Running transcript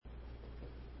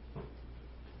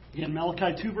In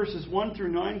Malachi 2 verses 1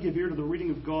 through 9, give ear to the reading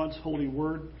of God's holy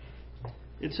word.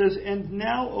 It says, "And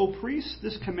now, O priests,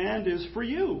 this command is for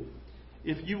you.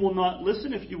 If you will not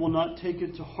listen, if you will not take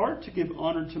it to heart to give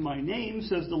honor to my name,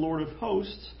 says the Lord of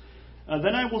hosts,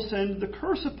 then I will send the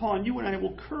curse upon you, and I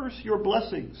will curse your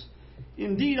blessings.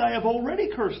 Indeed, I have already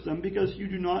cursed them, because you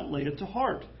do not lay it to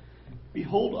heart.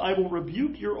 Behold, I will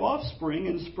rebuke your offspring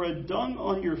and spread dung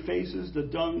on your faces, the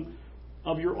dung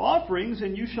of your offerings,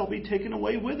 and you shall be taken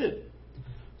away with it.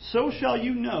 So shall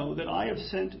you know that I have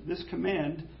sent this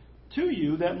command to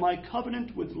you, that my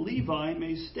covenant with Levi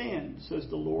may stand, says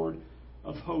the Lord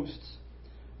of hosts.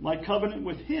 My covenant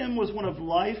with him was one of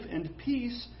life and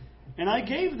peace, and I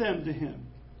gave them to him.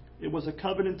 It was a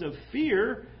covenant of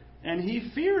fear, and he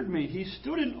feared me. He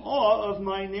stood in awe of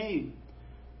my name.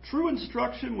 True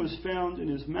instruction was found in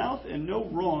his mouth, and no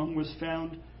wrong was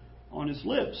found on his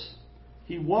lips.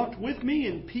 He walked with me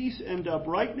in peace and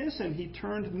uprightness, and he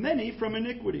turned many from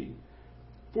iniquity.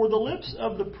 For the lips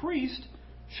of the priest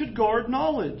should guard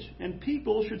knowledge, and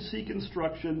people should seek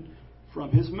instruction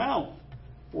from his mouth.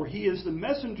 For he is the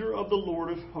messenger of the Lord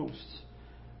of hosts.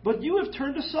 But you have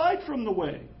turned aside from the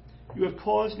way. You have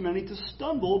caused many to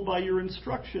stumble by your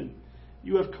instruction.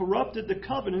 You have corrupted the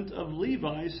covenant of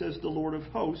Levi, says the Lord of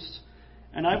hosts,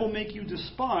 and I will make you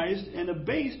despised and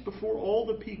abased before all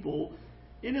the people,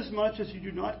 inasmuch as you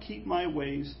do not keep my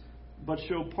ways, but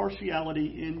show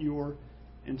partiality in your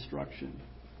instruction."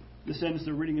 This ends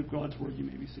the reading of God's word. You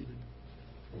may be seated.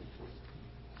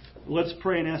 Let's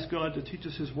pray and ask God to teach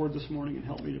us his word this morning and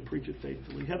help me to preach it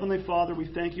faithfully. Heavenly Father, we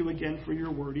thank you again for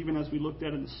your word, even as we looked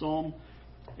at in the psalm.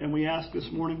 And we ask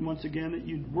this morning once again that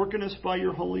you'd work in us by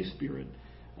your Holy Spirit.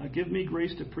 Give me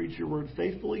grace to preach your word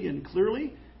faithfully and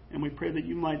clearly. And we pray that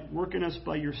you might work in us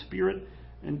by your Spirit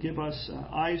and give us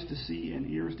eyes to see and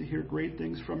ears to hear great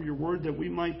things from your word, that we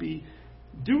might be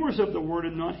doers of the word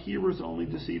and not hearers only,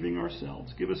 deceiving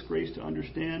ourselves. Give us grace to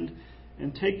understand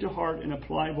and take to heart and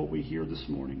apply what we hear this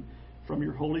morning from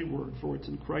your holy word. For it's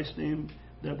in Christ's name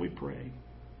that we pray.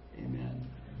 Amen.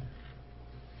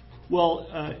 Well,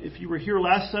 if you were here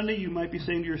last Sunday, you might be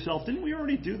saying to yourself, didn't we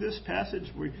already do this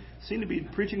passage? We seem to be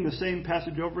preaching the same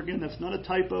passage over again. That's not a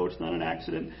typo. It's not an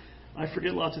accident. I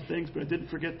forget lots of things, but I didn't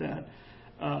forget that.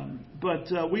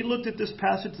 But we looked at this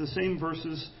passage, the same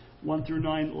verses 1 through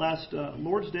 9 last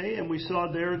Lord's Day, and we saw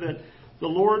there that the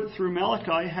Lord, through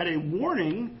Malachi, had a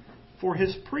warning for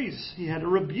his priests. He had a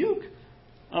rebuke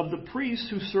of the priests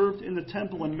who served in the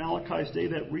temple in Malachi's day,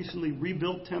 that recently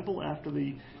rebuilt temple after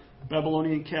the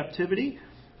Babylonian captivity.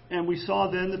 And we saw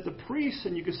then that the priests,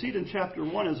 and you can see it in chapter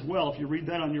 1 as well, if you read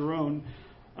that on your own,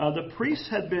 the priests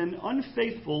had been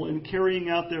unfaithful in carrying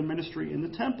out their ministry in the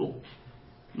temple.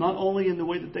 Not only in the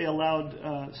way that they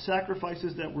allowed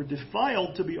sacrifices that were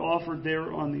defiled to be offered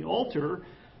there on the altar,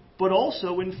 but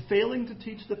also in failing to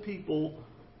teach the people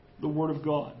the Word of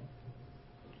God.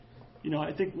 You know,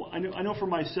 I know for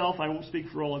myself, I won't speak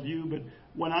for all of you, but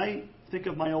when I think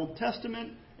of my Old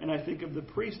Testament and I think of the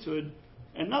priesthood,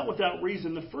 and not without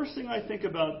reason, the first thing I think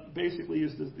about basically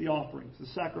is the offerings, the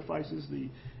sacrifices, the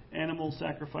animal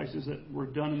sacrifices that were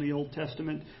done in the Old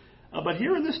Testament. But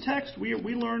here in this text, we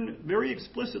learn very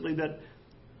explicitly that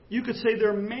you could say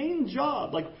their main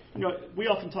job, like, you know, we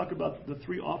often talk about the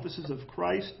three offices of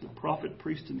Christ, the prophet,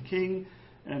 priest, and king,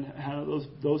 and how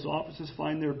those offices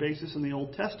find their basis in the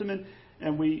Old Testament.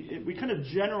 And we kind of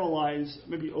generalize,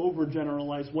 maybe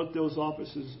overgeneralize what those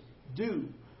offices do,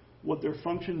 what their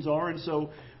functions are. And so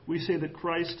we say that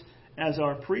Christ, as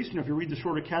our priest, you know, if you read the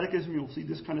Shorter Catechism, you'll see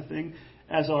this kind of thing.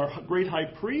 As our great high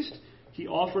priest, he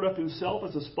offered up himself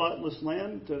as a spotless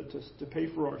lamb to pay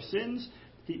for our sins.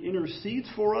 He intercedes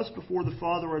for us before the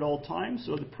Father at all times.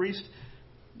 So the priest,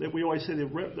 that we always say,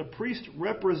 the priest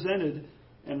represented,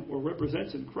 or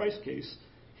represents in Christ's case,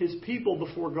 his people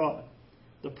before God.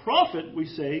 The prophet, we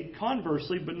say,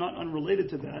 conversely, but not unrelated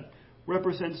to that,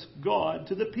 represents God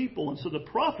to the people. And so the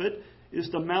prophet is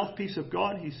the mouthpiece of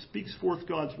God. He speaks forth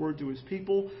God's word to his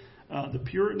people. The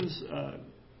Puritans,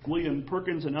 William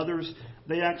Perkins and others,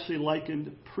 they actually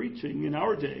likened preaching in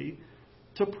our day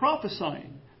to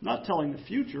prophesying. Not telling the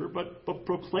future, but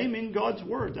proclaiming God's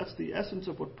word. That's the essence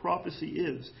of what prophecy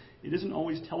is. It isn't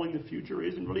always telling the future.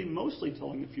 It isn't really mostly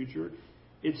telling the future.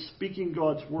 It's speaking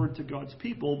God's word to God's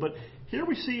people. But here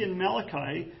we see in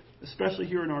Malachi, especially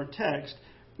here in our text,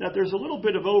 that there's a little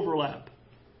bit of overlap.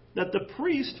 That the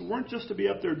priests weren't just to be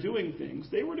up there doing things.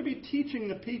 They were to be teaching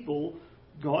the people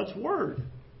God's word.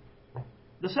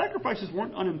 The sacrifices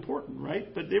weren't unimportant,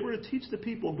 right? But they were to teach the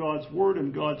people God's word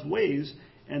and God's ways.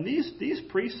 And these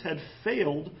priests had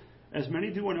failed, as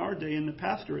many do in our day in the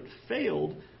pastorate,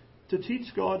 failed to teach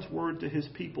God's word to his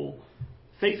people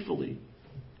faithfully.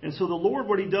 And so the Lord,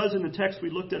 what he does in the text we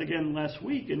looked at again last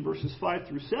week in verses 5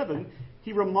 through 7,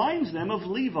 he reminds them of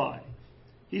Levi.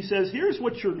 He says, here's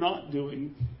what you're not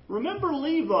doing. Remember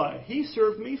Levi. He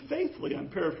served me faithfully. I'm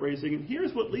paraphrasing. And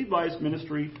here's what Levi's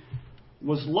ministry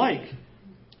was like.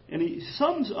 And he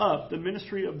sums up the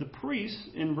ministry of the priests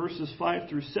in verses 5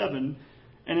 through 7.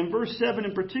 And in verse 7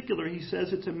 in particular, he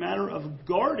says it's a matter of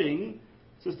guarding.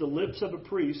 It says the lips of a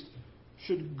priest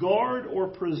should guard or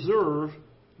preserve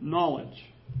knowledge.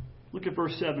 Look at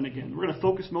verse 7 again. We're going to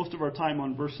focus most of our time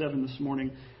on verse 7 this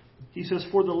morning. He says,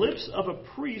 for the lips of a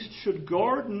priest should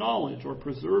guard knowledge or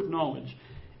preserve knowledge,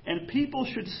 and people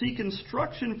should seek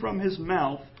instruction from his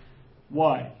mouth.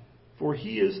 Why? For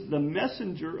he is the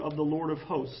messenger of the Lord of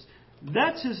hosts.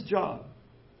 That's his job.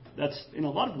 That's, in a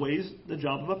lot of ways, the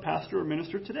job of a pastor or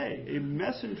minister today. A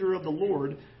messenger of the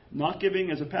Lord, not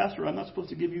giving, as a pastor, I'm not supposed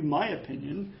to give you my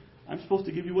opinion. I'm supposed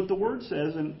to give you what the Word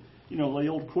says. And, the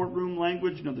old courtroom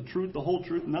language, the truth, the whole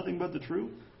truth, nothing but the truth.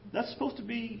 That's supposed to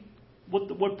be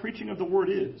what preaching of the Word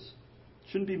is.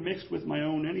 It shouldn't be mixed with my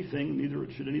own anything. Neither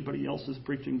should anybody else's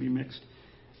preaching be mixed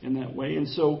in that way. And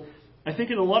so I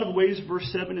think in a lot of ways, verse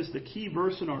 7 is the key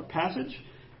verse in our passage.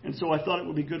 And so I thought it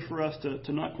would be good for us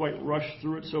to not quite rush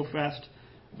through it so fast,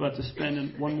 but to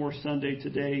spend one more Sunday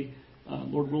today,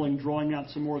 Lord willing, drawing out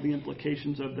some more of the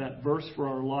implications of that verse for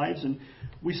our lives. And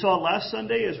we saw last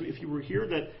Sunday, if you were here,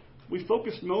 that we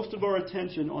focused most of our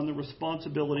attention on the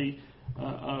responsibility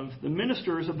of the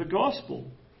ministers of the gospel,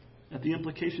 at the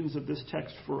implications of this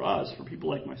text for us, for people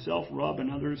like myself, Rob, and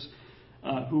others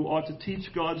who ought to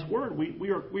teach God's Word.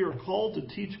 We are called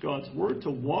to teach God's Word,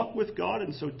 to walk with God,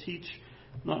 and so teach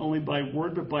not only by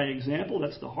word but by example.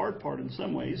 That's the hard part in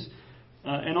some ways.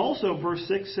 And also, verse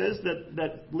 6 says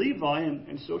that Levi,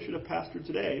 and so should a pastor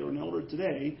today or an elder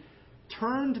today,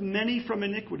 turned many from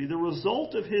iniquity. The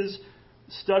result of his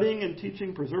studying and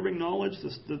teaching, preserving knowledge,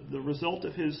 the result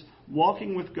of his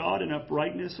walking with God in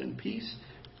uprightness and peace,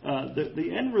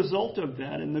 the end result of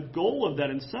that and the goal of that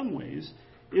in some ways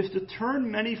is to turn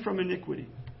many from iniquity.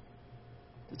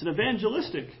 It's an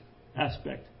evangelistic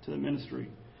aspect to the ministry,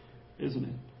 isn't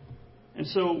it? And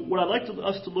so what I'd like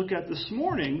us to look at this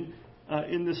morning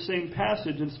in this same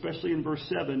passage, and especially in verse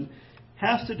 7,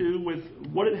 has to do with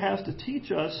what it has to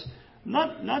teach us,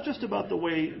 not just about the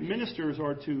way ministers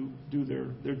are to do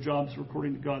their jobs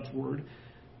according to God's Word,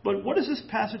 but what does this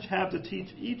passage have to teach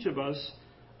each of us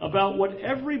about what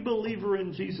every believer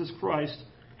in Jesus Christ,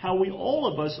 how we all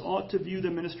of us ought to view the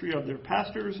ministry of their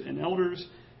pastors and elders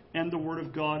and the Word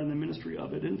of God and the ministry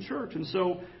of it in church. And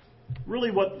so really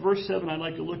what verse 7 I'd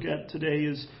like to look at today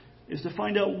is to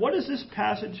find out, what does this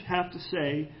passage have to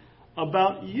say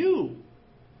about you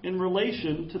in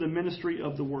relation to the ministry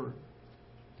of the Word?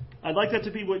 I'd like that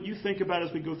to be what you think about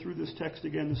as we go through this text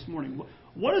again this morning.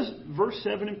 What does verse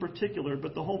 7 in particular,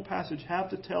 but the whole passage, have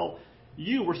to tell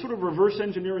you? We're sort of reverse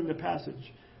engineering the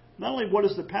passage. Not only what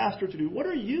is the pastor to do, what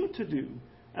are you to do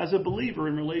as a believer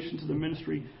in relation to the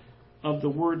ministry of the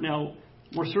Word? Now,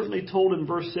 we're certainly told in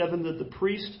verse 7 that the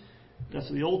priest, that's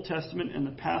in the Old Testament, and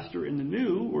the pastor in the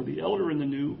New, or the elder in the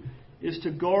New, is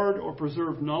to guard or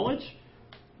preserve knowledge.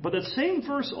 But that same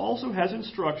verse also has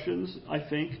instructions, I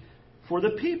think, for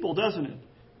the people, doesn't it?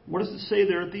 What does it say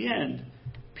there at the end?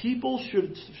 People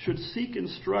should seek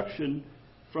instruction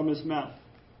from his mouth.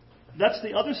 That's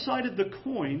the other side of the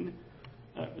coin.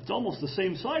 It's almost the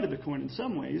same side of the coin in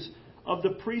some ways, of the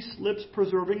priest's lips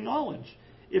preserving knowledge.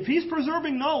 If he's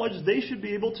preserving knowledge, they should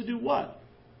be able to do what?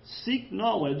 Seek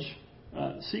knowledge,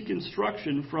 seek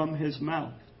instruction from his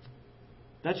mouth.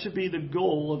 That should be the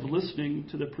goal of listening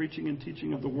to the preaching and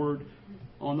teaching of the Word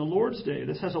on the Lord's Day.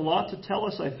 This has a lot to tell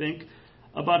us, I think,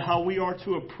 about how we are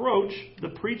to approach the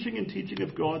preaching and teaching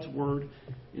of God's Word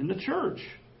in the church.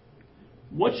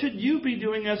 What should you be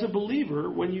doing as a believer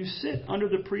when you sit under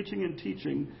the preaching and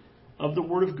teaching of the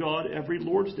Word of God every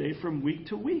Lord's Day from week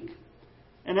to week?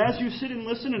 And as you sit and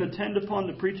listen and attend upon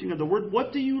the preaching of the Word,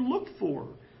 what do you look for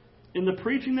in the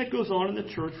preaching that goes on in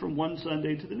the church from one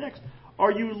Sunday to the next?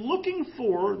 Are you looking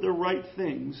for the right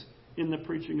things in the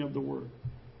preaching of the Word?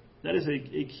 That is a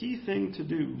key thing to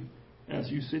do as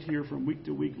you sit here from week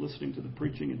to week listening to the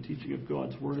preaching and teaching of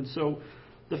God's Word. And so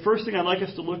the first thing I'd like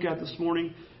us to look at this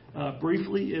morning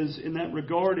briefly is, in that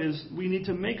regard, is we need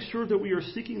to make sure that we are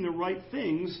seeking the right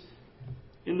things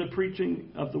in the preaching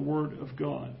of the Word of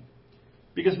God.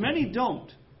 Because many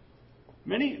don't.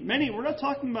 Many, we're not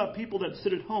talking about people that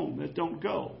sit at home, that don't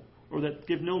go, or that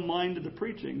give no mind to the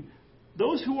preaching.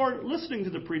 Those who are listening to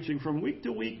the preaching from week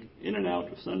to week, in and out,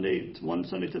 one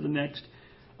Sunday to the next,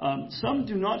 some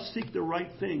do not seek the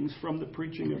right things from the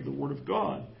preaching of the Word of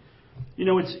God.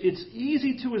 It's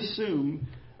easy to assume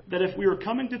that if we are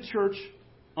coming to church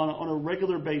on a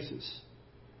regular basis,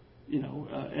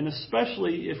 and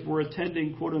especially if we're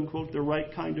attending, quote unquote, the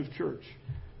right kind of church,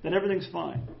 then everything's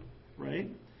fine, right?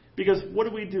 Because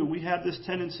what do? We have this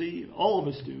tendency, all of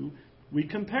us do, we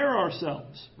compare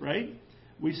ourselves, right?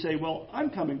 We say, well, I'm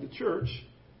coming to church.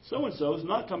 So-and-so is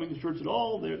not coming to church at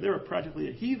all. They're practically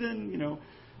a heathen,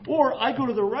 Or I go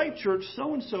to the right church.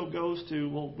 So-and-so goes to,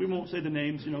 well, we won't say the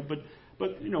names, but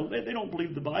they don't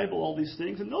believe the Bible, all these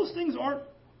things. And those things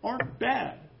aren't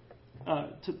bad.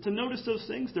 To notice those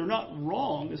things, they're not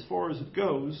wrong as far as it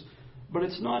goes, but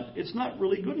it's not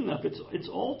really good enough. It's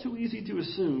all too easy to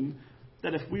assume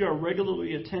that if we are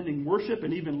regularly attending worship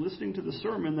and even listening to the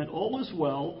sermon, that all is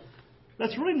well.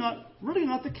 That's really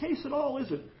not the case at all,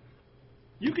 is it?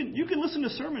 You can listen to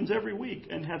sermons every week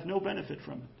and have no benefit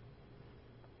from it.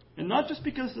 And not just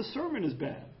because the sermon is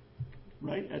bad,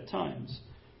 right, at times.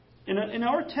 In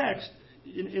our text,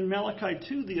 in Malachi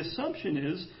 2, the assumption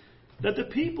is that the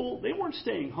people, they weren't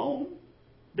staying home.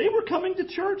 They were coming to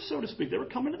church, so to speak. They were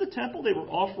coming to the temple. They were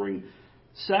offering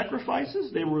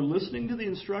sacrifices. They were listening to the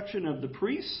instruction of the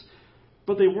priests.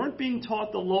 But they weren't being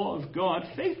taught the law of God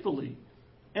faithfully.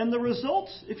 And the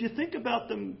results, if you think about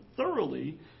them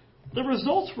thoroughly, the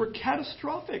results were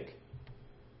catastrophic.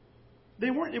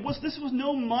 This was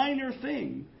no minor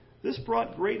thing. This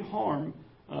brought great harm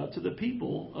to the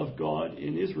people of God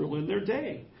in Israel in their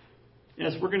day.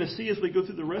 As we're going to see as we go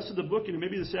through the rest of the book, and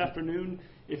maybe this afternoon,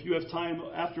 if you have time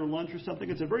after lunch or something,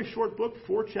 it's a very short book,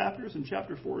 4 chapters, and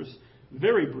chapter 4 is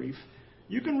very brief.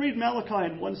 You can read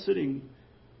Malachi in one sitting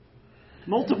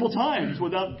multiple times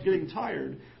without getting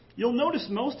tired. You'll notice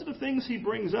most of the things he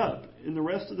brings up in the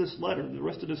rest of this letter, the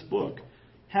rest of this book,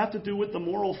 have to do with the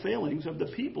moral failings of the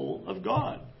people of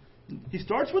God. He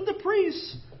starts with the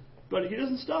priests, but he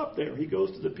doesn't stop there. He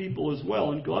goes to the people as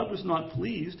well, and God was not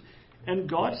pleased, and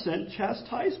God sent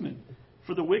chastisement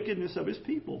for the wickedness of his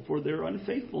people, for their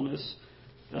unfaithfulness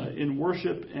in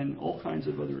worship and all kinds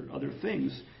of other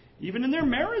things, even in their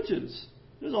marriages.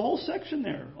 There's a whole section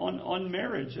there on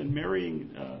marriage and marrying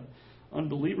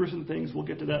unbelievers and things. We'll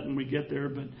get to that when we get there.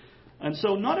 And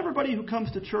so not everybody who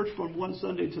comes to church from one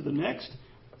Sunday to the next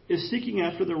is seeking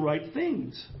after the right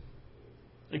things.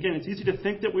 Again, it's easy to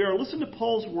think that we are. Listen to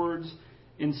Paul's words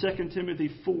in 2 Timothy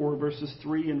 4, verses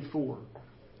 3 and 4.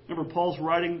 Remember, Paul's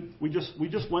writing, we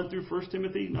just went through 1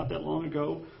 Timothy not that long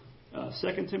ago.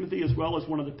 2 Timothy as well as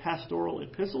one of the pastoral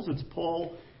epistles. It's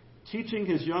Paul teaching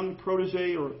his young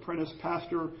protege or apprentice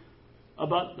pastor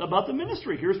about the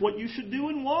ministry. Here's what you should do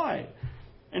and why.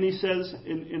 And he says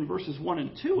in verses 1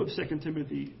 and 2 of 2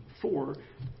 Timothy 4,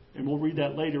 and we'll read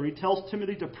that later, he tells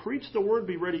Timothy to preach the word,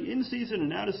 be ready in season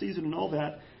and out of season and all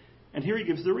that. And here he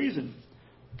gives the reason.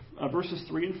 Verses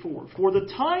 3 and 4. For the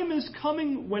time is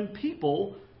coming when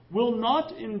people will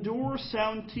not endure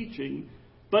sound teaching,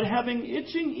 but having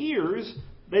itching ears,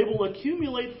 they will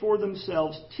accumulate for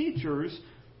themselves teachers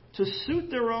to suit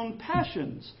their own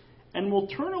passions, and will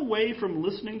turn away from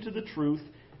listening to the truth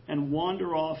and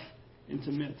wander off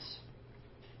into myths.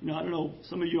 I don't know,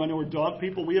 some of you I know are dog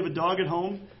people. We have a dog at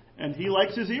home, and he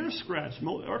likes his ears scratched.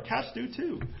 Our cats do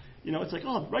too. It's like,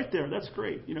 oh, right there, that's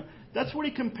great. That's what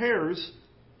he compares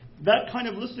that kind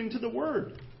of listening to the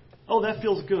word. Oh, that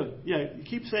feels good. Yeah, you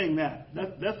keep saying that.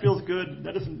 That feels good.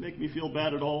 That doesn't make me feel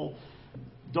bad at all.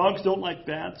 Dogs don't like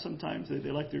bad sometimes.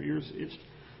 They like their ears itched.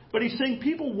 But he's saying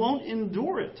people won't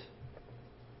endure it.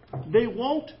 They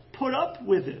won't put up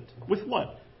with it. With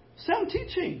what? Sound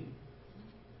teaching.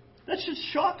 That should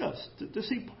shock us to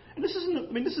see. And this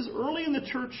is early in the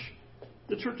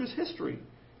church's history.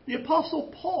 The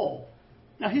Apostle Paul.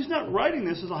 Now, he's not writing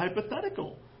this as a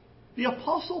hypothetical. The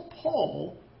Apostle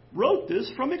Paul wrote this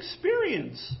from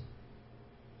experience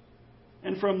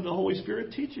and from the Holy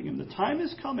Spirit teaching him. The time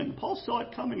is coming. Paul saw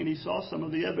it coming, and he saw some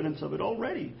of the evidence of it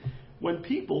already, when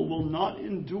people will not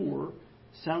endure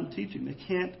sound teaching. They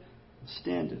can't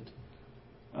stand it.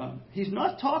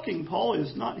 Paul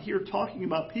is not here talking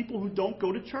about people who don't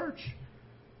go to church.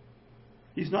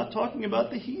 He's not talking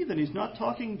about the heathen. He's not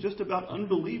talking just about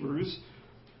unbelievers.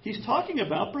 He's talking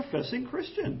about professing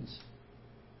Christians.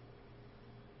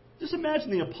 Just imagine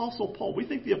the Apostle Paul. We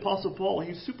think the Apostle Paul,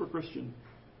 he's super Christian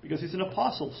because he's an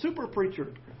apostle, super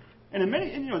preacher. And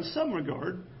in some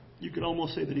regard, you could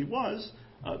almost say that he was.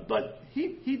 But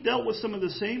he dealt with some of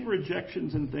the same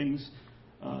rejections and things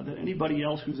that anybody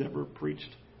else who's ever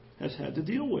preached has had to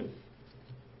deal with.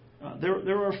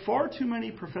 There are far too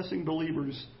many professing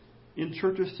believers in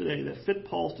churches today that fit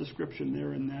Paul's description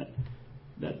there in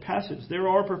that passage. There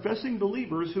are professing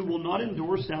believers who will not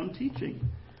endure sound teaching.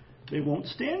 They won't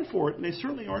stand for it, and they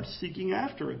certainly aren't seeking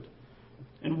after it.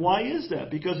 And why is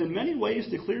that? Because in many ways,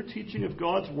 the clear teaching of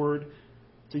God's Word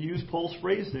to use Paul's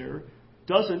phrase there,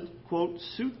 doesn't, quote,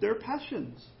 suit their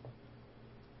passions.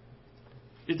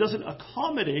 It doesn't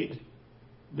accommodate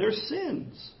their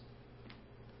sins.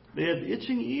 They have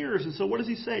itching ears. And so what does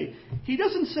he say? He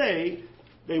doesn't say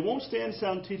they won't stand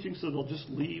sound teaching, so they'll just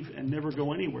leave and never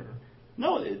go anywhere.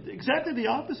 No, exactly the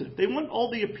opposite. They want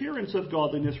all the appearance of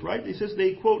godliness, right? He says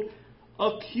they, quote,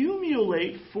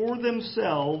 accumulate for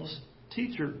themselves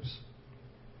teachers.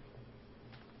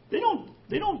 They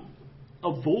don't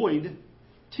avoid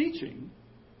teaching.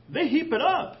 They heap it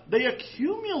up. They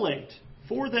accumulate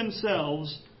for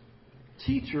themselves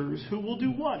teachers who will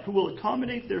do what? Who will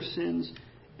accommodate their sins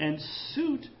and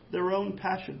suit their own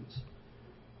passions.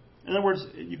 In other words,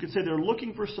 you could say they're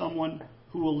looking for someone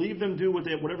who will leave them do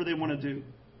whatever they want to do.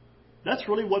 That's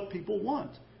really what people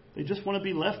want. They just want to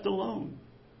be left alone.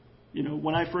 You know,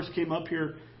 when I first came up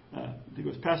here, I think it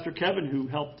was Pastor Kevin who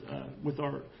helped with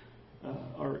our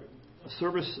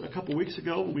service a couple weeks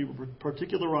ago when we were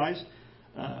particularized.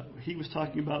 He was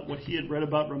talking about what he had read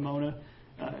about Ramona.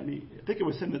 I think it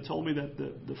was him that told me that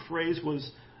the phrase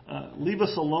was "leave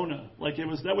us alone." Like that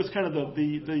was kind of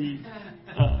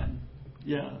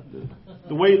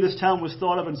the way this town was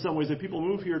thought of in some ways, that people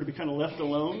move here to be kind of left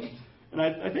alone. And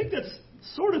I think that's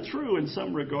sort of true in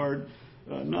some regard,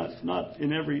 not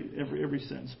in every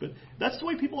sense. But that's the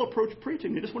way people approach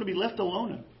preaching. They just want to be left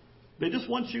alone. They just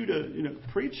want you to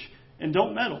preach and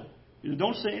don't meddle.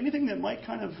 Don't say anything that might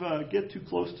kind of get too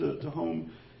close to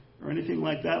home or anything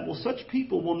like that. Well, such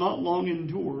people will not long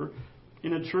endure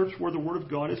in a church where the Word of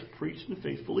God is preached and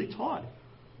faithfully taught.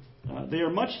 They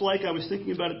are much like, I was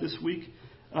thinking about it this week,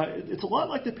 it's a lot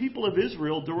like the people of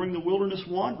Israel during the wilderness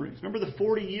wanderings. Remember the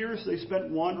 40 years they spent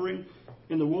wandering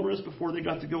in the wilderness before they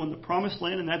got to go in the promised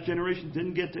land, and that generation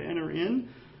didn't get to enter in?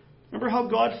 Remember how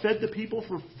God fed the people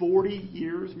for 40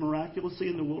 years miraculously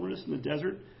in the wilderness, in the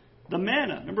desert? The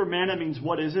manna. Remember, manna means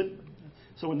what is it?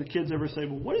 So when the kids ever say,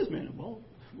 well, what is manna? Well,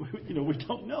 we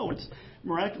don't know. It's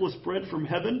miraculous bread from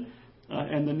heaven.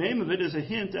 And the name of it is a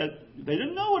hint that they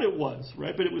didn't know what it was,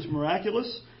 right? But it was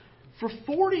miraculous. For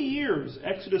 40 years,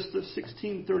 Exodus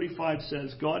 16:35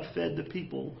 says, God fed the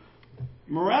people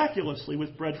miraculously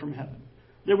with bread from heaven.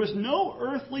 There was no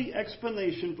earthly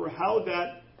explanation for how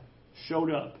that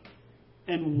showed up,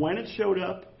 and when it showed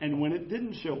up, and when it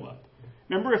didn't show up.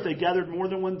 Remember, if they gathered more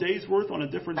than one day's worth on a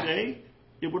different day,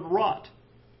 it would rot,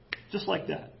 just like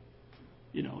that.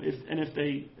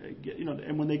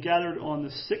 And when they gathered on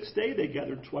the sixth day, they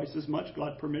gathered twice as much.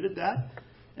 God permitted that,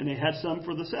 and they had some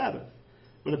for the Sabbath.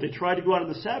 But if they tried to go out on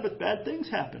the Sabbath, bad things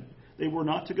happened. They were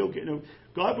not to go get.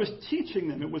 God was teaching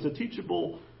them. It was a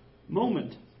teachable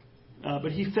moment.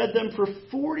 But He fed them for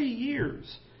 40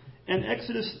 years. And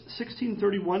Exodus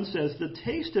 16:31 says, the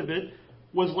taste of it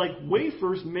was like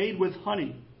wafers made with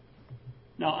honey.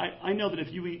 Now, I know that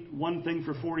if you eat one thing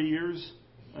for 40 years,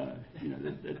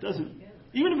 it doesn't.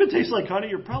 Even if it tastes like honey,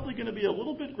 you're probably going to be a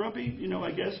little bit grumpy,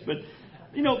 I guess. But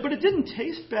it didn't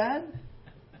taste bad.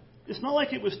 It's not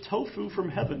like it was tofu from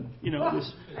heaven,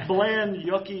 this bland,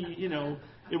 yucky,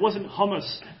 it wasn't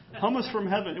hummus from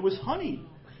heaven. It was honey,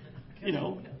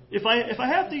 If I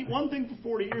have to eat one thing for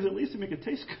 40 years, at least to make it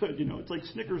taste good, it's like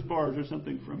Snickers bars or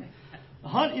something from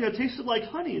honey. It tasted like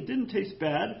honey. It didn't taste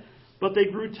bad, but they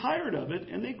grew tired of it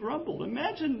and they grumbled.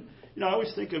 Imagine, I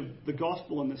always think of the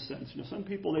gospel in this sense. Some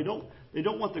people they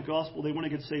don't want the gospel. They want to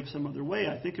get saved some other way.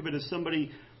 I think of it as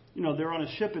somebody, they're on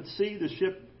a ship at sea. The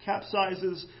ship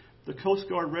capsizes. The Coast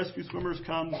Guard rescue swimmers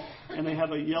come and they have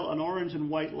an orange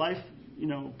and white life,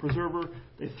 preserver.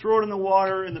 They throw it in the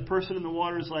water, and the person in the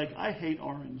water is like, I hate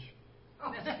orange.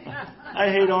 I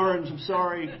hate orange. I'm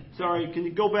sorry. Can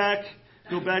you go back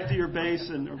to your base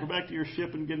or go back to your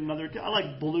ship and get another? I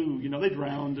like blue. They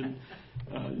drowned, and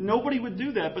nobody would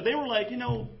do that. But they were like, I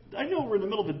know we're in the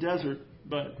middle of the desert,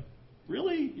 but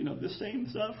really, this same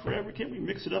stuff forever. Can't we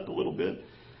mix it up a little bit?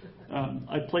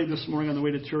 I played this morning on the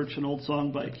way to church an old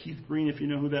song by Keith Green, if you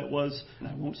know who that was. And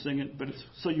I won't sing it, but it's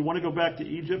So You Want to Go Back to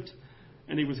Egypt?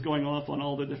 And he was going off on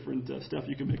all the different stuff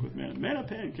you can make with manna. Manna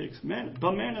pancakes,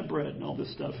 banana bread, and all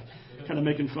this stuff, kind of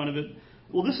making fun of it.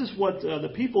 Well, this is what the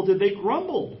people did. They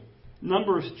grumbled.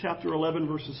 Numbers chapter 11,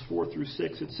 verses 4 through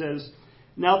 6, it says,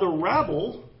 Now the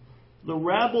rabble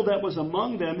that was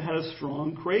among them had a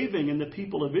strong craving, and the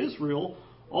people of Israel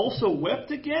also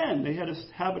wept again. They had a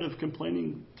habit of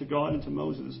complaining to God and to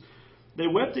Moses. They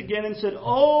wept again and said,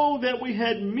 Oh, that we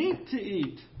had meat to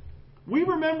eat. We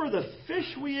remember the fish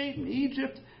we ate in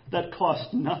Egypt that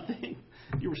cost nothing.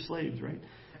 You were slaves, right?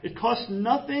 It cost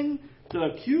nothing.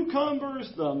 The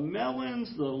cucumbers, the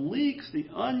melons, the leeks, the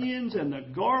onions, and the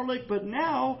garlic. But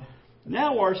now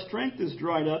our strength is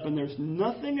dried up and there's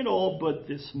nothing at all but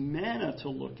this manna to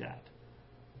look at.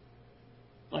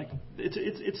 Like,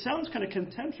 it sounds kind of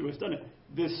contemptuous, doesn't it?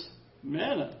 This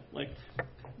manna. Like,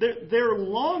 they're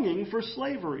longing for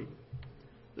slavery.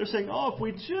 They're saying, oh, if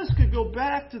we just could go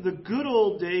back to the good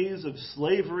old days of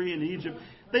slavery in Egypt.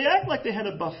 They act like they had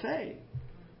a buffet.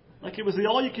 Like it was the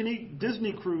all-you-can-eat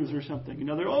Disney cruise or something. You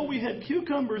know, we had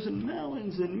cucumbers and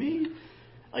melons and meat.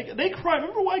 Like they cried.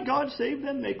 Remember why God saved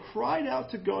them? They cried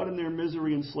out to God in their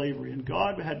misery and slavery, and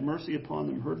God had mercy upon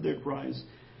them, heard their cries.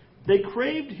 They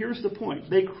craved, here's the point,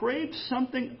 they craved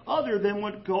something other than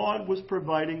what God was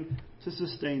providing to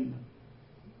sustain them.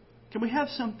 Can we have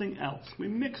something else? We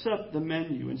mix up the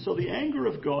menu. And so the anger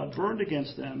of God burned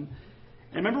against them.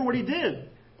 And remember what he did.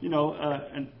 You know,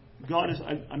 and God is,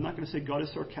 I'm not going to say God is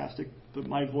sarcastic, but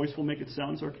my voice will make it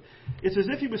sound sarcastic. It's as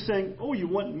if he was saying, oh, you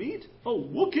want meat? Oh,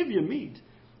 we'll give you meat.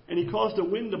 And he caused a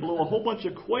wind to blow a whole bunch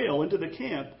of quail into the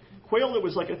camp. Quail that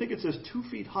was like, I think it says 2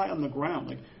 feet high on the ground.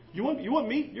 Like, you want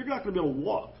meat? You're not going to be able to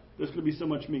walk. There's going to be so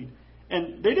much meat.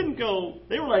 And they didn't go,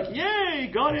 they were like, yay,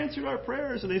 God answered our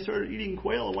prayers. And they started eating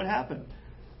quail. And what happened?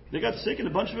 They got sick and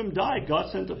a bunch of them died.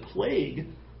 God sent a plague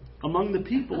among the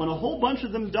people and a whole bunch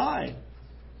of them died.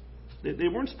 They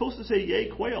weren't supposed to say, yay,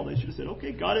 quail. They should have said,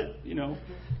 okay, got it.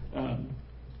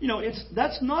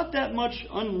 That's not that much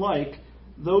unlike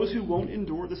those who won't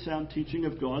endure the sound teaching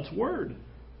of God's word.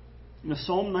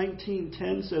 Psalm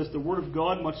 19:10 says, the word of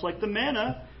God, much like the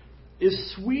manna,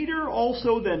 is sweeter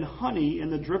also than honey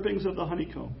in the drippings of the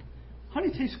honeycomb.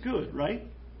 Honey tastes good, right?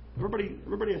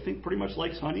 Everybody, I think, pretty much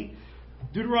likes honey.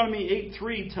 Deuteronomy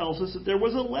 8:3 tells us that there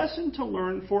was a lesson to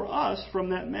learn for us from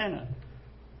that manna.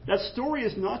 That story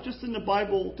is not just in the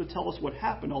Bible to tell us what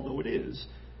happened, although it is.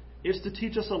 It's to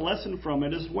teach us a lesson from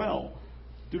it as well.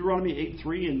 Deuteronomy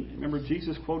 8:3, and remember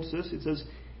Jesus quotes this. It says,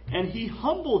 and he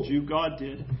humbled you, God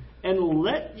did, and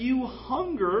let you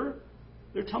hunger.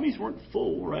 Their tummies weren't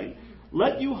full, right?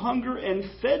 Let you hunger and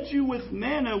fed you with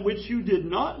manna which you did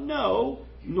not know,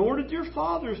 nor did your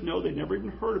fathers know. They'd never even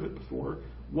heard of it before.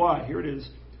 Why? Here it is.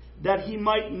 That he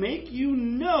might make you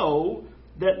know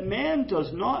that man does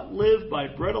not live by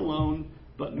bread alone,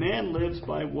 but man lives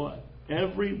by what?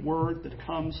 Every word that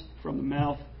comes from the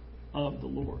mouth of the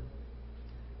Lord.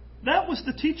 That was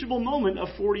the teachable moment of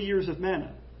 40 years of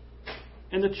manna.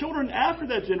 And the children after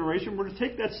that generation were to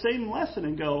take that same lesson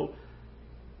and go,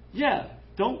 yeah,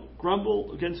 don't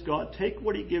grumble against God. Take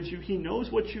what he gives you. He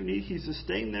knows what you need. He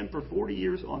sustained them for 40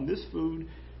 years on this food.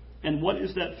 And what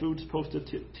is that food supposed to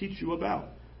teach you about?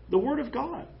 The Word of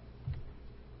God.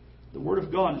 The Word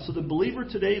of God. And so the believer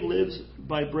today lives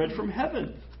by bread from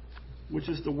heaven, which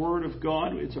is the Word of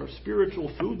God. It's our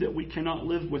spiritual food that we cannot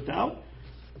live without.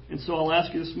 And so I'll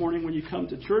ask you this morning, when you come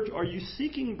to church, are you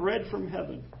seeking bread from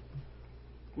heaven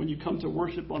when you come to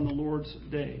worship on the Lord's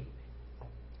day?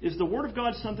 Is the Word of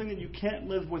God something that you can't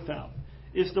live without?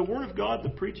 Is the Word of God, the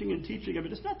preaching and teaching of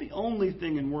it, it's not the only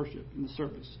thing in worship, in the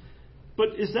service.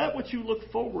 But is that what you look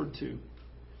forward to?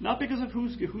 Not because of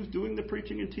who's doing the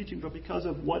preaching and teaching, but because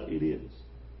of what it is.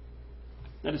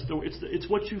 That is it's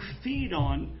what you feed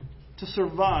on to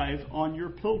survive on your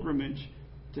pilgrimage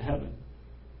to heaven.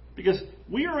 Because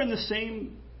we are in the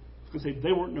same, I was going to say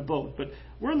they weren't in a boat, but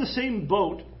we're in the same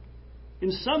boat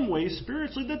in some ways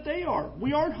spiritually that they are.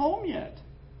 We aren't home yet.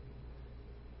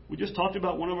 We just talked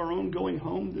about one of our own going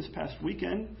home this past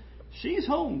weekend. She's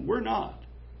home. We're not.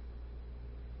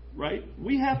 Right?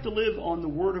 We have to live on the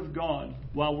Word of God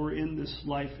while we're in this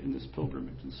life, in this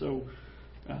pilgrimage. And so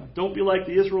don't be like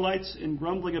the Israelites in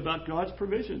grumbling about God's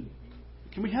provision.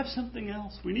 Can we have something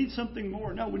else? We need something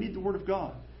more. No, we need the Word of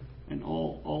God and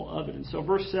all of it. And so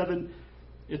verse 7,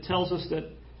 it tells us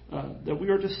that we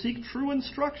are to seek true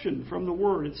instruction from the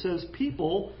Word. It says,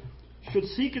 people should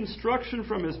seek instruction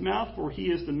from his mouth, for he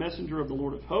is the messenger of the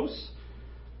Lord of hosts.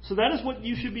 So that is what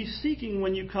you should be seeking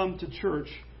when you come to church,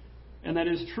 and that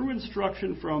is true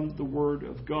instruction from the Word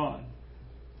of God.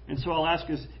 And so I'll ask,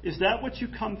 is that what you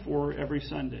come for every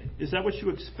Sunday? Is that what you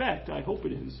expect? I hope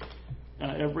it is.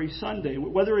 Every Sunday,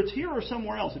 whether it's here or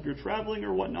somewhere else, if you're traveling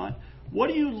or whatnot, what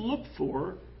do you look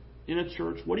for in a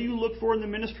church? What do you look for in the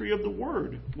ministry of the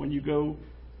Word when you go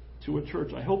to a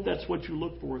church? I hope that's what you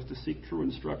look for, is to seek true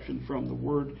instruction from the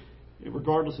Word,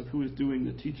 regardless of who is doing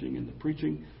the teaching and the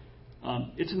preaching.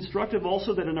 It's instructive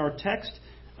also that in our text,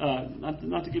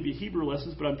 not to give you Hebrew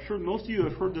lessons, but I'm sure most of you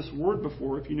have heard this word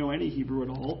before if you know any Hebrew at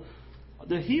all.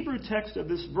 The Hebrew text of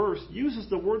this verse uses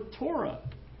the word Torah.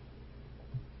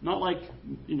 Not like,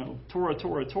 Torah,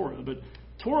 but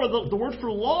Torah, the word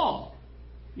for law.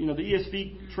 The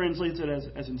ESV translates it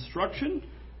as instruction,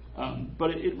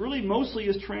 but it really mostly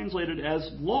is translated as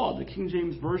law. The King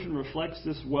James Version reflects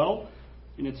this well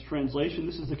in its translation.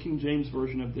 This is the King James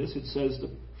Version of this. It says,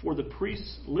 for the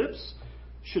priest's lips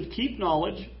should keep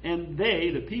knowledge, and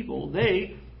they, the people,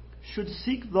 they should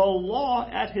seek the law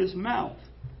at his mouth,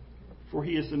 for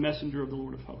he is the messenger of the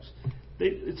Lord of hosts.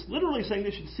 It's literally saying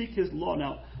they should seek his law.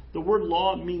 Now, the word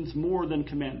law means more than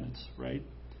commandments, right?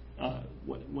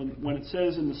 When it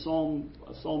says in the Psalm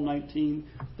 19,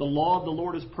 the law of the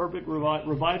Lord is perfect,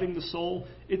 reviving the soul,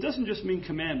 it doesn't just mean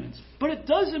commandments, but it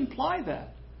does imply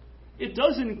that. It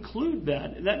does include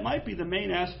that. That might be the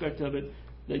main aspect of it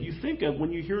that you think of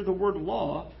when you hear the word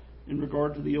law in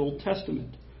regard to the Old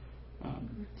Testament.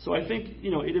 So I think,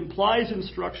 it implies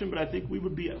instruction, but I think we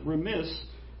would be remiss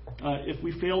if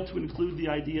we fail to include the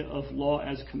idea of law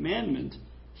as commandment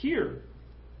here.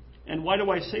 And why do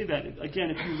I say that?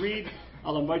 Again, if you read,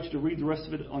 I'll invite you to read the rest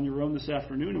of it on your own this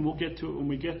afternoon, and we'll get to it when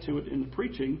we get to it in the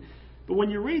preaching. But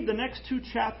when you read the next two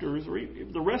chapters, or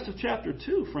the rest of chapter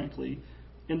 2, frankly,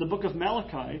 in the book of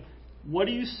Malachi, what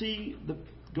do you see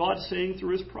God saying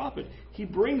through his prophet? He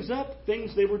brings up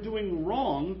things they were doing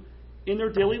wrong in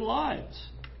their daily lives.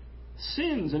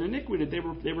 Sins and iniquity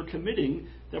they were committing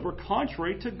that were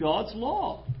contrary to God's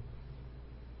law.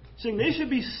 Saying they should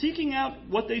be seeking out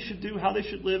what they should do, how they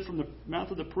should live from the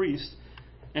mouth of the priest.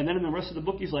 And then in the rest of the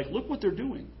book, he's like, look what they're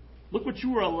doing. Look what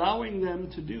you are allowing them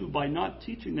to do by not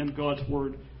teaching them God's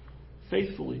word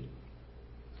faithfully.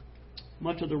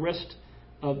 Much of the rest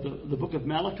of the book of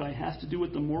Malachi has to do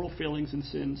with the moral failings and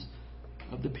sins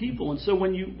of the people. And so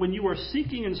when you are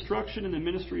seeking instruction in the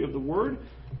ministry of the word,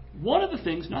 one of the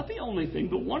things, not the only thing,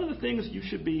 but one of the things you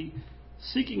should be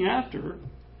seeking after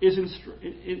is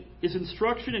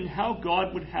instruction in how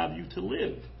God would have you to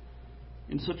live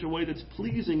in such a way that's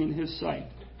pleasing in his sight.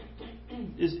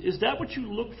 Is that what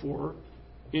you look for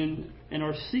and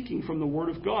are seeking from the Word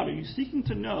of God? Are you seeking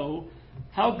to know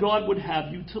how God would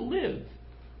have you to live?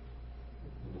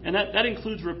 And that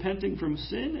includes repenting from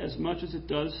sin as much as it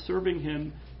does serving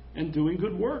him and doing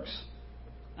good works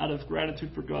out of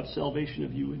gratitude for God's salvation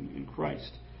of you in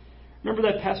Christ.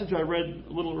 Remember that passage I read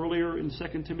a little earlier in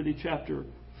 2 Timothy chapter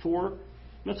 4?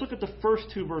 Let's look at the first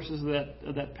two verses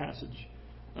of that passage.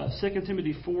 2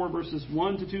 Timothy 4 verses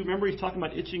 1 to 2. Remember he's talking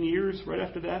about itching ears right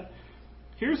after that?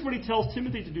 Here's what he tells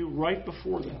Timothy to do right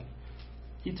before that.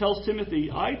 He tells Timothy,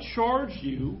 I charge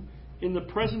you in the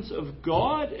presence of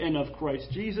God and of Christ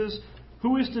Jesus,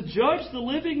 who is to judge the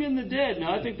living and the dead.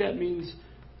 Now I think that means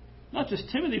not just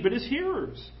Timothy, but his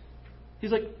hearers.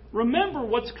 He's like, remember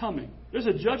what's coming. There's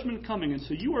a judgment coming, and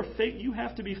so you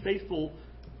have to be faithful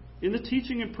in the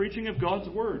teaching and preaching of God's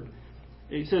word.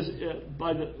 He says,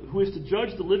 who is to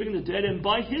judge the living and the dead, and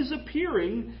by his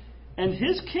appearing and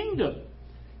his kingdom.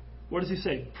 What does he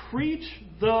say? Preach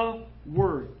the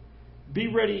word. Be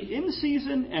ready in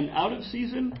season and out of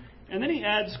season. And then he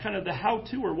adds kind of the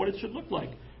how-to, or what it should look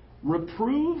like.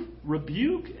 Reprove,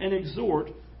 rebuke, and exhort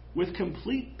with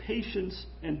complete patience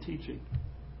and teaching.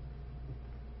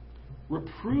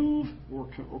 Reprove, or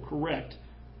correct,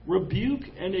 rebuke,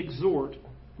 and exhort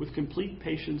with complete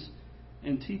patience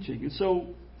and teaching. And so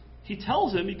he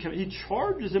tells him, he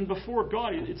charges him before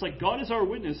God. It's like, God is our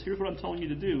witness. Here's what I'm telling you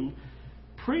to do.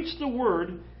 Preach the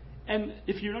word. And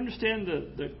if you understand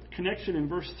the connection in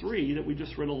verse 3 that we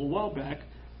just read a little while back,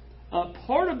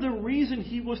 part of the reason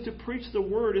he was to preach the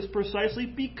word is precisely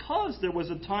because there was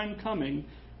a time coming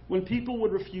when people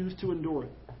would refuse to endure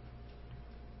it.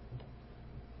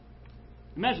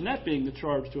 Imagine that being the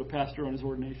charge to a pastor on his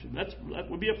ordination. That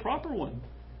would be a proper one.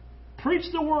 Preach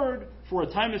the word, for a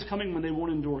time is coming when they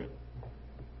won't endure it.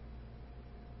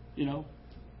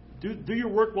 Do your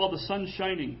work while the sun's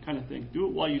shining, kind of thing. Do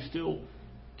it while you still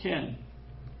can.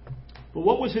 But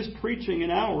what was his preaching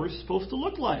in ours supposed to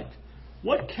look like?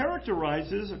 What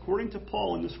characterizes, according to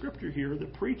Paul in the scripture here, the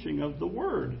preaching of the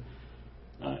word?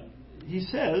 He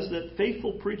says that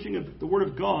faithful preaching of the word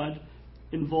of God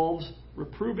involves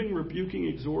reproving, rebuking,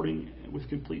 exhorting with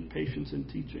complete patience and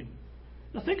teaching.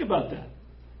 Now think about that.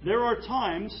 There are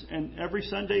times, and every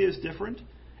Sunday is different,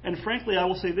 and frankly I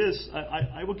will say this,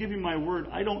 I will give you my word,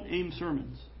 I don't aim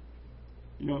sermons.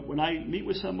 When I meet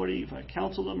with somebody, if I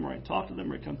counsel them or I talk to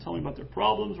them or I come tell me about their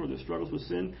problems or their struggles with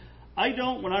sin, I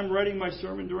don't, when I'm writing my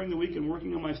sermon during the week and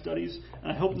working on my studies,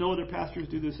 and I hope no other pastors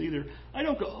do this either, I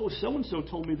don't go, oh, so-and-so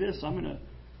told me this, I'm going to,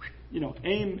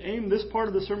 aim this part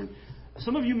of the sermon.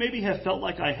 Some of you maybe have felt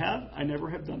like I have. I never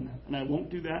have done that, and I won't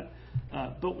do that.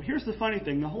 But here's the funny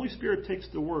thing. The Holy Spirit takes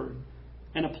the Word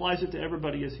and applies it to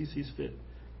everybody as He sees fit.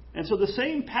 And so the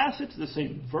same passage, the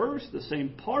same verse, the same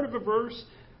part of a verse,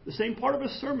 the same part of a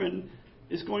sermon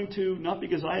is going to, not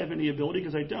because I have any ability,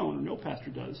 because I don't, or no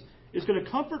pastor does, is going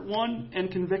to comfort one and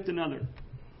convict another.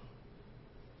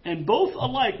 And both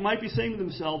alike might be saying to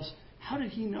themselves, how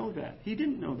did he know that? He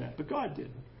didn't know that, but God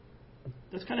did.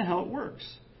 That's kind of how it works.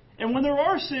 And when there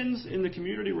are sins in the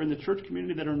community or in the church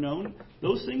community that are known,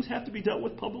 those things have to be dealt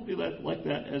with publicly like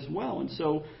that as well. And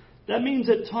so that means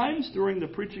at times during the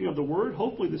preaching of the Word,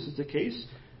 hopefully this is the case,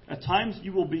 at times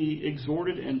you will be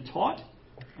exhorted and taught.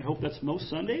 I hope that's most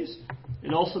Sundays.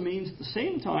 It also means at the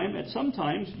same time, at some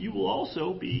times, you will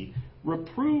also be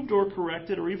reproved or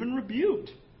corrected or even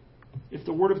rebuked if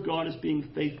the Word of God is being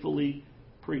faithfully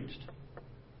preached.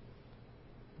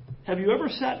 Have you ever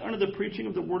sat under the preaching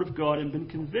of the Word of God and been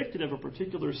convicted of a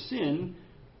particular sin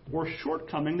or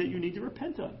shortcoming that you need to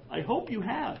repent of? I hope you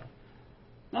have.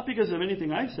 Not because of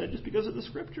anything I've said, just because of the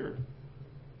Scripture.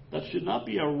 That should not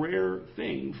be a rare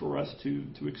thing for us to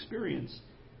experience.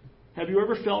 Have you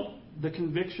ever felt the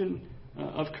conviction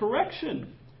of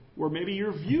correction, where maybe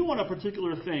your view on a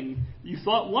particular thing, you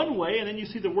thought one way, and then you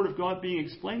see the Word of God being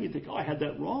explained, you think, oh, I had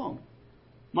that wrong.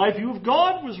 My view of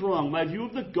God was wrong. My view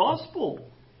of the gospel,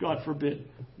 God forbid,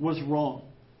 was wrong.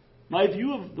 My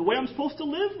view of the way I'm supposed to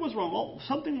live was wrong. Oh,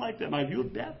 something like that. My view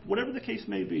of death, whatever the case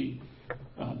may be.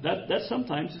 That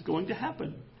sometimes is going to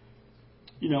happen.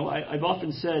 I've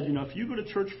often said, if you go to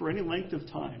church for any length of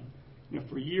time,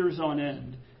 for years on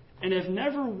end, and have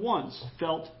never once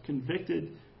felt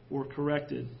convicted or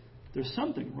corrected, there's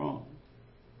something wrong.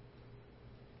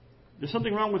 There's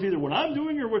something wrong with either what I'm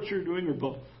doing or what you're doing or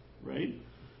both, right?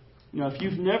 If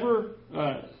you've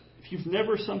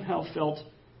never somehow felt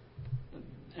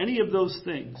any of those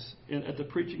things at the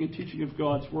preaching and teaching of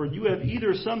God's Word, you have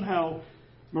either somehow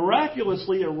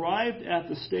miraculously arrived at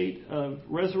the state of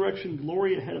resurrection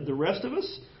glory ahead of the rest of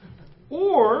us,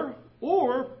 or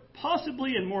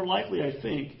possibly, and more likely, I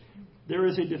think, there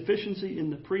is a deficiency in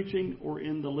the preaching or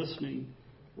in the listening,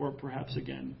 or perhaps,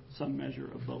 again, some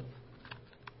measure of both.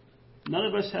 None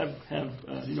of us have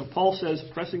Paul says,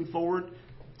 pressing forward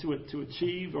to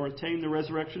achieve or attain the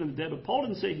resurrection of the dead. But Paul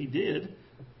didn't say he did.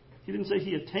 He didn't say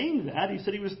he attained that. He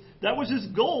said that was his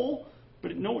goal.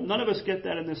 But none of us get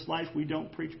that in this life. We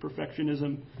don't preach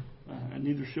perfectionism, and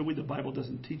neither should we. The Bible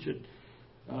doesn't teach it.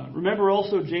 Remember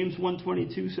also James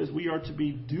 1:22 says we are to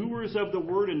be doers of the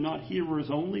word and not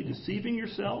hearers only, deceiving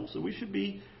yourselves. So we should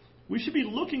be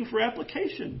looking for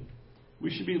application. We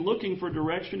should be looking for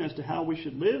direction as to how we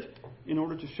should live in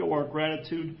order to show our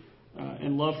gratitude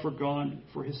and love for God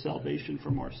for His salvation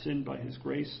from our sin by His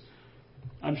grace.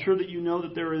 I'm sure that you know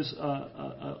that there is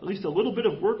at least a little bit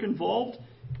of work involved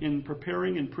in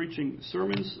preparing and preaching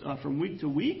sermons from week to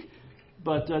week.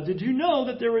 But did you know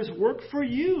that there is work for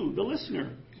you, the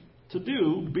listener, to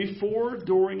do before,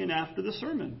 during, and after the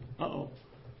sermon?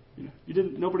 You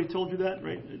didn't. Nobody told you that,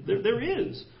 right? There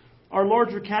is. Our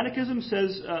larger catechism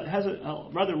says has a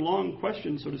rather long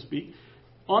question, so to speak,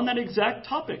 on that exact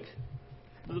topic.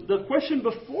 The question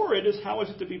before it is, how is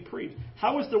it to be preached?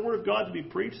 How is the Word of God to be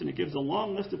preached? And it gives a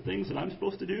long list of things that I'm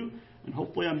supposed to do, and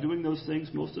hopefully I'm doing those things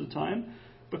most of the time.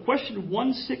 But question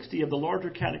 160 of the larger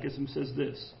catechism says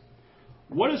this: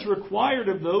 what is required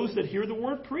of those that hear the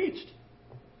Word preached?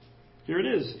 Here it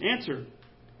is. Answer: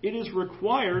 it is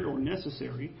required or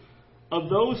necessary of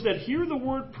those that hear the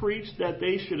Word preached that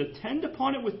they should attend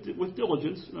upon it with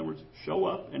diligence. In other words, show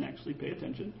up and actually pay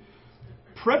attention.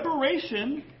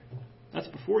 Preparation, that's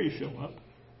before you show up.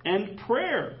 And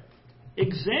prayer.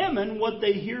 Examine what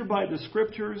they hear by the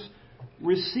Scriptures.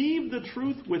 Receive the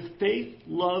truth with faith,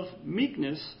 love,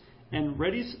 meekness, and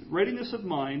readiness of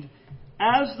mind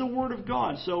as the Word of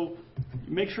God. So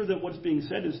make sure that what's being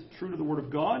said is true to the Word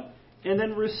of God, and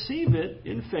then receive it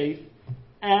in faith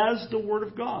as the Word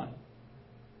of God.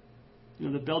 The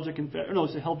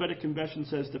the Helvetic Confession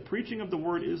says the preaching of the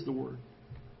Word is the Word.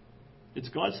 It's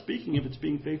God speaking if it's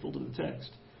being faithful to the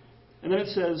text. And then it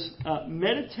says,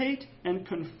 meditate and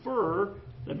confer,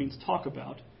 that means talk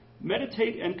about,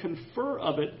 meditate and confer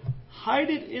of it, hide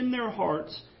it in their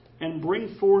hearts, and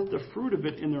bring forth the fruit of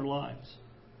it in their lives.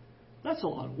 That's a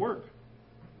lot of work.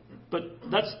 But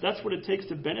that's what it takes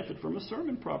to benefit from a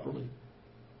sermon properly.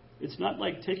 It's not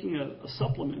like taking a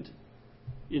supplement,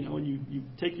 and you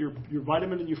take your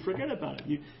vitamin and you forget about it.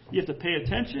 You have to pay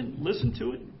attention, listen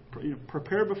to it,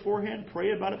 prepare beforehand,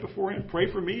 pray about it beforehand. Pray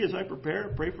for me as I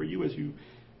prepare. Pray for you as you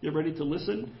get ready to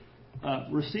listen.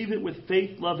 Receive it with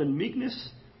faith, love, and meekness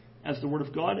as the Word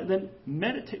of God, and then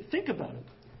meditate. Think about it.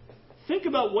 Think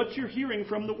about what you're hearing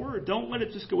from the Word. Don't let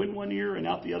it just go in one ear and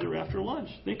out the other after lunch.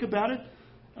 Think about it.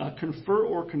 Confer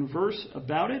or converse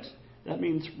about it. That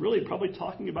means really probably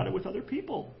talking about it with other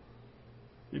people.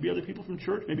 Maybe other people from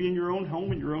church. Maybe in your own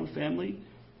home, in your own family.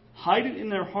 Hide it in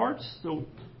their hearts. So,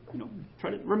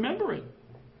 try to remember it.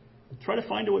 Try to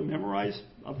find a way, memorize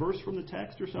a verse from the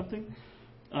text or something.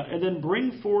 And then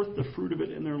bring forth the fruit of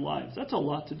it in their lives. That's a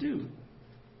lot to do.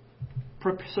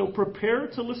 So prepare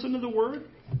to listen to the Word.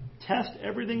 Test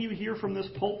everything you hear from this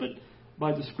pulpit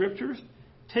by the Scriptures.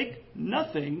 Take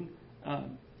nothing.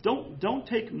 Don't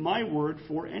take my word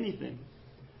for anything.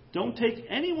 Don't take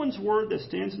anyone's word that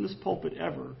stands in this pulpit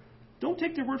ever. Don't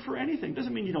take their word for anything.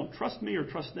 Doesn't mean you don't trust me or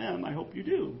trust them. I hope you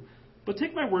do. But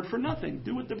take my word for nothing.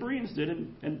 Do what the Bereans did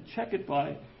and check it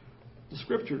by the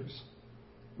Scriptures.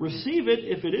 Receive it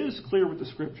if it is clear with the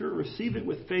Scripture. Receive it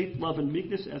with faith, love, and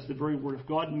meekness as the very word of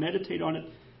God. Meditate on it.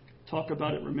 Talk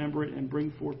about it, remember it, and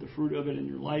bring forth the fruit of it in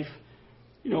your life.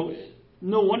 No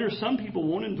wonder some people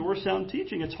won't endure sound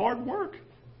teaching. It's hard work.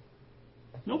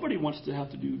 Nobody wants to have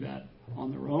to do that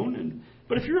on their own.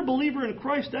 But if you're a believer in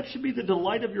Christ, that should be the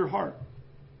delight of your heart.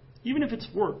 Even if it's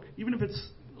work, even if it's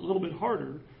a little bit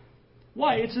harder.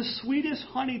 Why? It's the sweetest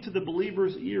honey to the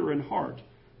believer's ear and heart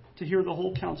to hear the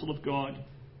whole counsel of God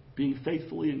being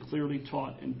faithfully and clearly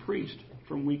taught and preached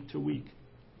from week to week.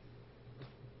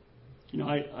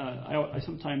 I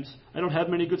sometimes, I don't have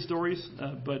many good stories,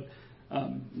 but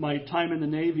my time in the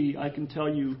Navy, I can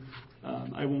tell you,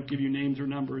 I won't give you names or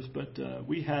numbers, but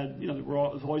we had, there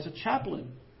was always a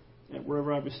chaplain at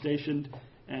wherever I was stationed.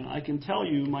 And I can tell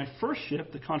you, my first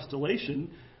ship, the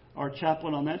Constellation, our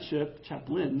chaplain on that ship,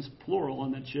 chaplains, plural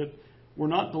on that ship, were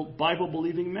not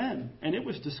Bible-believing men. And it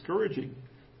was discouraging.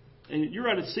 And you're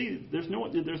out at sea. There's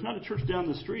not a church down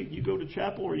the street. You go to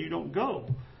chapel or you don't go.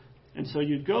 And so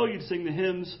you'd go, you'd sing the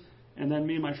hymns, and then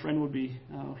me and my friend would be,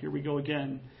 here we go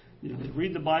again. They'd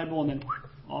read the Bible and then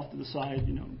off to the side,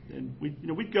 and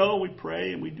we'd go, we'd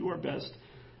pray, and we'd do our best.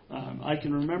 I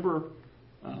can remember,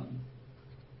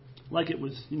 like it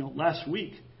was, last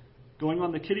week, going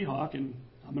on the Kitty Hawk, and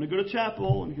I'm going to go to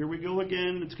chapel, and here we go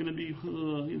again. It's going to be,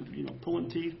 pulling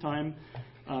teeth time.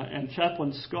 And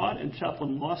Chaplain Scott and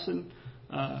Chaplain Lawson,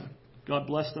 God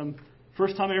bless them.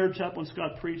 First time I heard Chaplain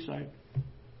Scott preach, I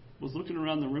was looking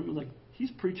around the room and like,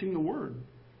 he's preaching the Word.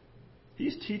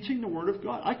 He's teaching the Word of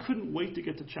God. I couldn't wait to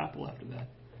get to chapel after that.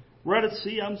 We're out at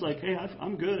sea. I was like, hey,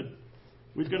 I'm good.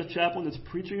 We've got a chaplain that's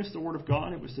preaching us the Word of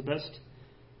God. It was the best.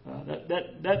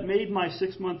 That made my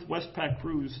 6-month Westpac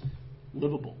cruise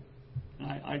livable.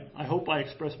 And I hope I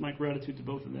expressed my gratitude to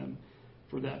both of them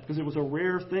for that, because it was a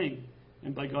rare thing.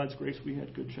 And by God's grace, we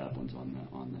had good chaplains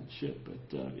on that ship.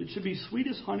 But it should be sweet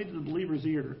as honey to the believer's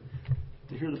ear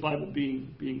to hear the Bible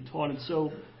being taught. And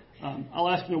so I'll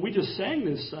ask, we just sang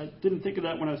this. I didn't think of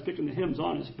that when I was picking the hymns,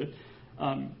 honest. But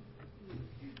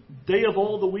day of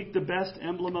all the week, the best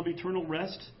emblem of eternal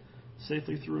rest,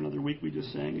 safely through another week we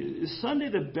just sang. Is Sunday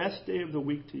the best day of the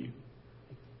week to you?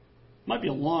 Might be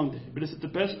a long day, but is it the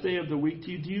best day of the week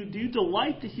to you? Do you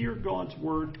delight to hear God's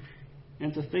Word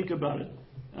and to think about it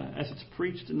as it's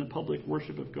preached in the public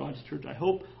worship of God's church? I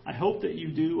hope that you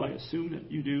do. I assume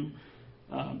that you do.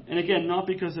 And again, not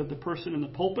because of the person in the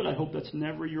pulpit. I hope that's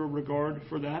never your regard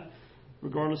for that,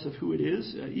 regardless of who it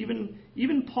is.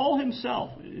 Even Paul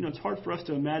himself, it's hard for us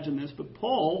to imagine this, but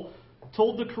Paul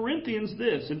told the Corinthians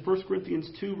this in 1 Corinthians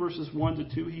 2, verses 1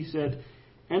 to 2. He said,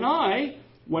 "And I,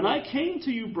 when I came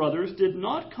to you, brothers, did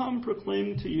not come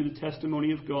proclaiming to you the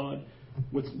testimony of God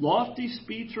with lofty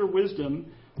speech or wisdom,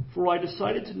 for I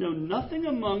decided to know nothing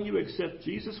among you except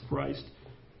Jesus Christ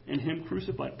and Him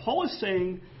crucified." Paul is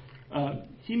saying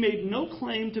he made no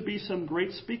claim to be some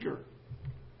great speaker.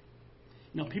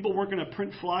 People weren't going to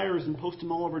print flyers and post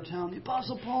them all over town. The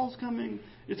Apostle Paul's coming.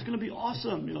 It's going to be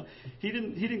awesome. He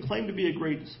didn't claim to be a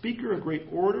great speaker, a great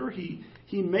orator. He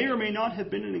may or may not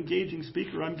have been an engaging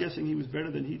speaker. I'm guessing he was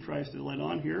better than he tries to let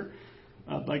on here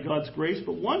by God's grace.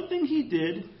 But one thing he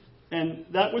did, and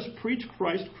that was preach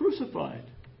Christ crucified,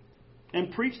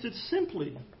 and preached it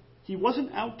simply. He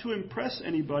wasn't out to impress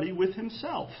anybody with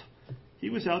himself. He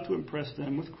was out to impress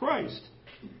them with Christ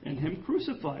and Him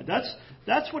crucified.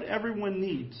 That's what everyone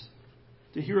needs,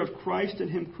 to hear of Christ and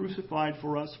Him crucified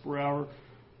for us for our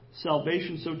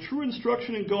salvation. So true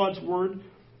instruction in God's Word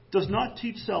does not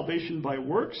teach salvation by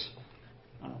works.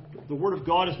 The Word of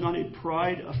God is not a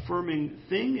pride-affirming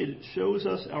thing. It shows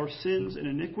us our sins and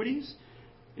iniquities.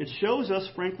 It shows us,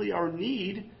 frankly, our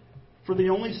need for the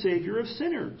only Savior of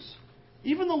sinners.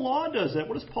 Even the law does that.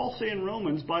 What does Paul say in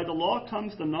Romans? By the law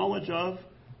comes the knowledge of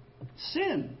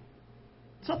sin.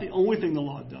 It's not the only thing the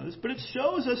law does, but it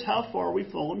shows us how far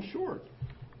we've fallen short.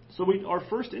 So our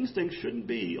first instinct shouldn't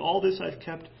be, all this I've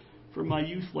kept from my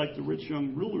youth like the rich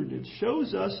young ruler did. It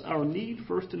shows us our need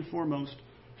first and foremost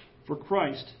for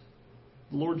Christ,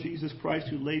 the Lord Jesus Christ,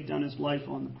 who laid down His life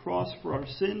on the cross for our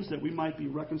sins that we might be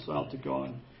reconciled to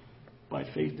God by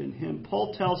faith in Him.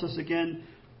 Paul tells us again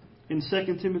in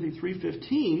 2 Timothy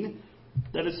 3:15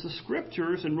 that it's the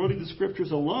Scriptures, and really the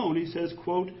Scriptures alone, he says,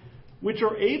 quote, "which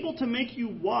are able to make you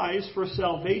wise for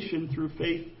salvation through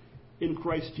faith in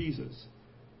Christ Jesus."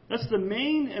 That's the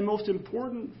main and most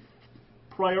important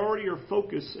priority or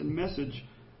focus and message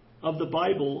of the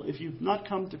Bible, if you've not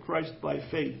come to Christ by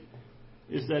faith,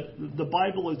 is that the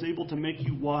Bible is able to make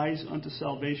you wise unto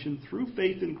salvation through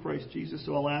faith in Christ Jesus.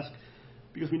 So I'll ask,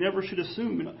 because we never should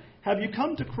assume, have you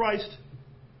come to Christ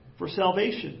for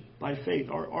salvation by faith?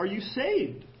 Are you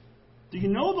saved? Do you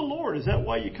know the Lord? Is that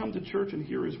why you come to church and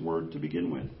hear His Word to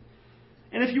begin with?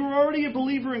 And if you are already a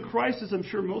believer in Christ, as I'm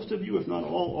sure most of you, if not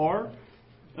all, are,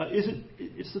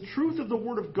 it's the truth of the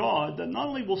Word of God that not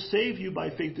only will save you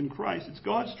by faith in Christ, it's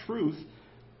God's truth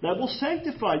that will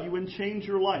sanctify you and change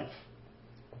your life.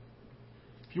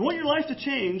 If you want your life to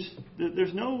change,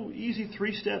 there's no easy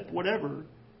three-step whatever.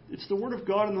 It's the Word of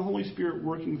God and the Holy Spirit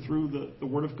working through the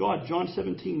Word of God. John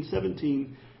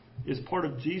 17:17 is part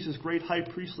of Jesus' great high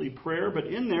priestly prayer, but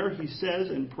in there He says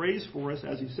and prays for us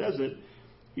as He says it.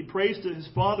 He prays to His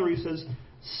Father. He says,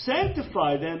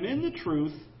 sanctify them in the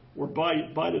truth, or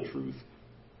by the truth.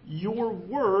 Your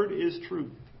word is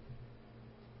truth.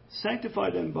 Sanctify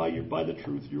them by the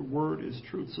truth. Your word is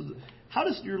truth. So how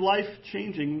does your life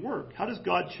changing work? How does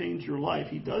God change your life?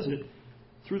 He does it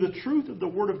through the truth of the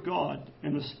Word of God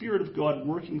and the Spirit of God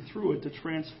working through it to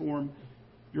transform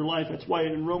your life. That's why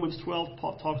in Romans 12,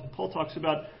 Paul talks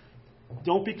about,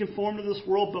 don't be conformed to this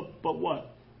world, but what?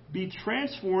 Be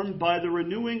transformed by the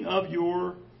renewing of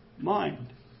your mind.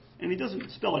 And he doesn't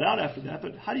spell it out after that,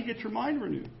 but how do you get your mind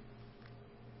renewed?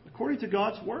 According to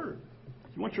God's Word.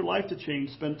 If you want your life to change,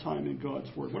 spend time in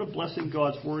God's Word. What a blessing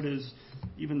God's Word is,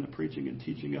 even the preaching and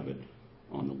teaching of it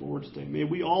on the Lord's Day. May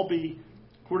we all be,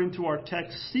 according to our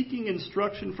text, seeking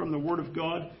instruction from the Word of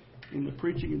God in the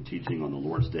preaching and teaching on the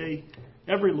Lord's Day,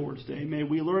 every Lord's Day. May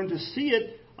we learn to see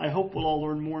it. I hope we'll all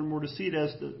learn more and more to see it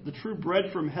as the true bread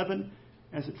from heaven,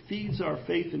 as it feeds our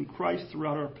faith in Christ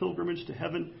throughout our pilgrimage to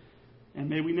heaven. And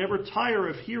may we never tire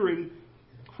of hearing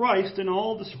Christ in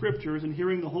all the Scriptures and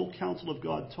hearing the whole counsel of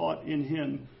God taught in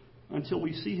Him until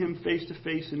we see Him face to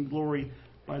face in glory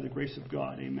by the grace of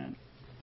God. Amen.